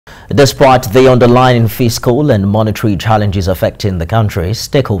Despite the underlying fiscal and monetary challenges affecting the country,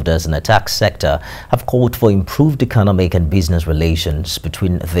 stakeholders in the tax sector have called for improved economic and business relations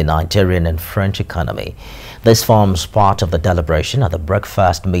between the Nigerian and French economy. This forms part of the deliberation at the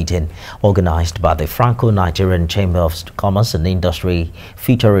breakfast meeting organized by the Franco-Nigerian Chamber of Commerce and Industry,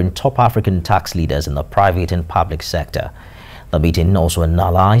 featuring top African tax leaders in the private and public sector. The meeting also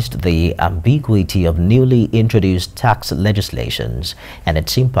analyzed the ambiguity of newly introduced tax legislations and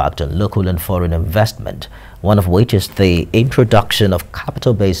its impact on local and foreign investment, one of which is the introduction of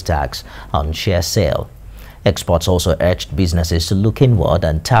capital-based tax on share sale. Experts also urged businesses to look inward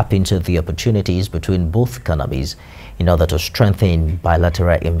and tap into the opportunities between both economies in order to strengthen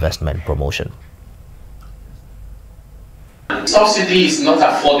bilateral investment promotion. Subsidy is not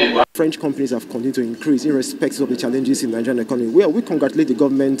affordable. French companies have continued to increase irrespective of the challenges in the Nigerian economy. Well, we congratulate the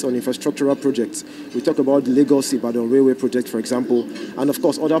government on infrastructural projects. We talk about the Lagos-Ibadan Railway project, for example, and of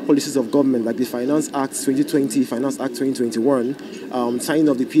course other policies of government like the Finance Act 2020, Finance Act 2021, signing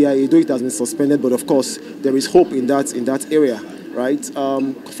of the PIA, though it has been suspended, but of course there is hope in that area. Right,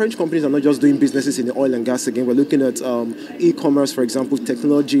 French companies are not just doing businesses in the oil and gas again. We're looking at e-commerce, for example,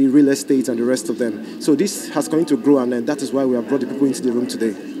 technology, real estate, and the rest of them. So this has continued to grow, and that is why we have brought the people into the room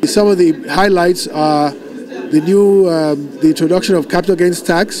today. Some of the highlights are the introduction of capital gains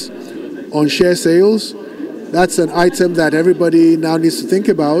tax on share sales. That's an item that everybody now needs to think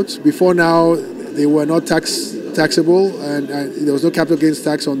about. Before now, they were not taxable, and there was no capital gains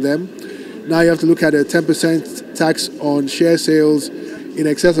tax on them. Now you have to look at a 10% tax on share sales in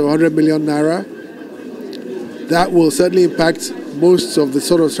excess of 100 million naira. That will certainly impact most of the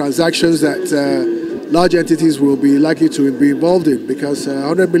sort of transactions that large entities will be likely to be involved in, because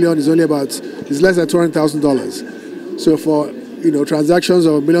 100 million is less than $200,000. So for transactions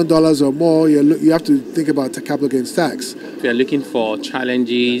of $1 million or more, you have to think about capital gains tax. If you're looking for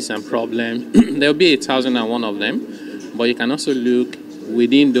challenges and problems, there will be 1,001 of them, but you can also look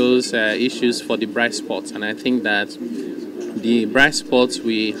within those issues for the bright spots. And I think that the bright spots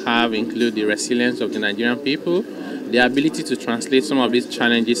we have include the resilience of the Nigerian people, the ability to translate some of these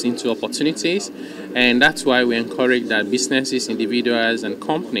challenges into opportunities, and that's why we encourage that businesses, individuals and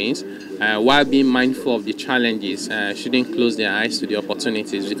companies, while being mindful of the challenges, shouldn't close their eyes to the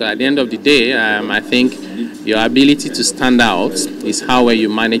opportunities, because at the end of the day, I think your ability to stand out is how you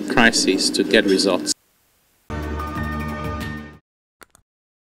manage crises to get results.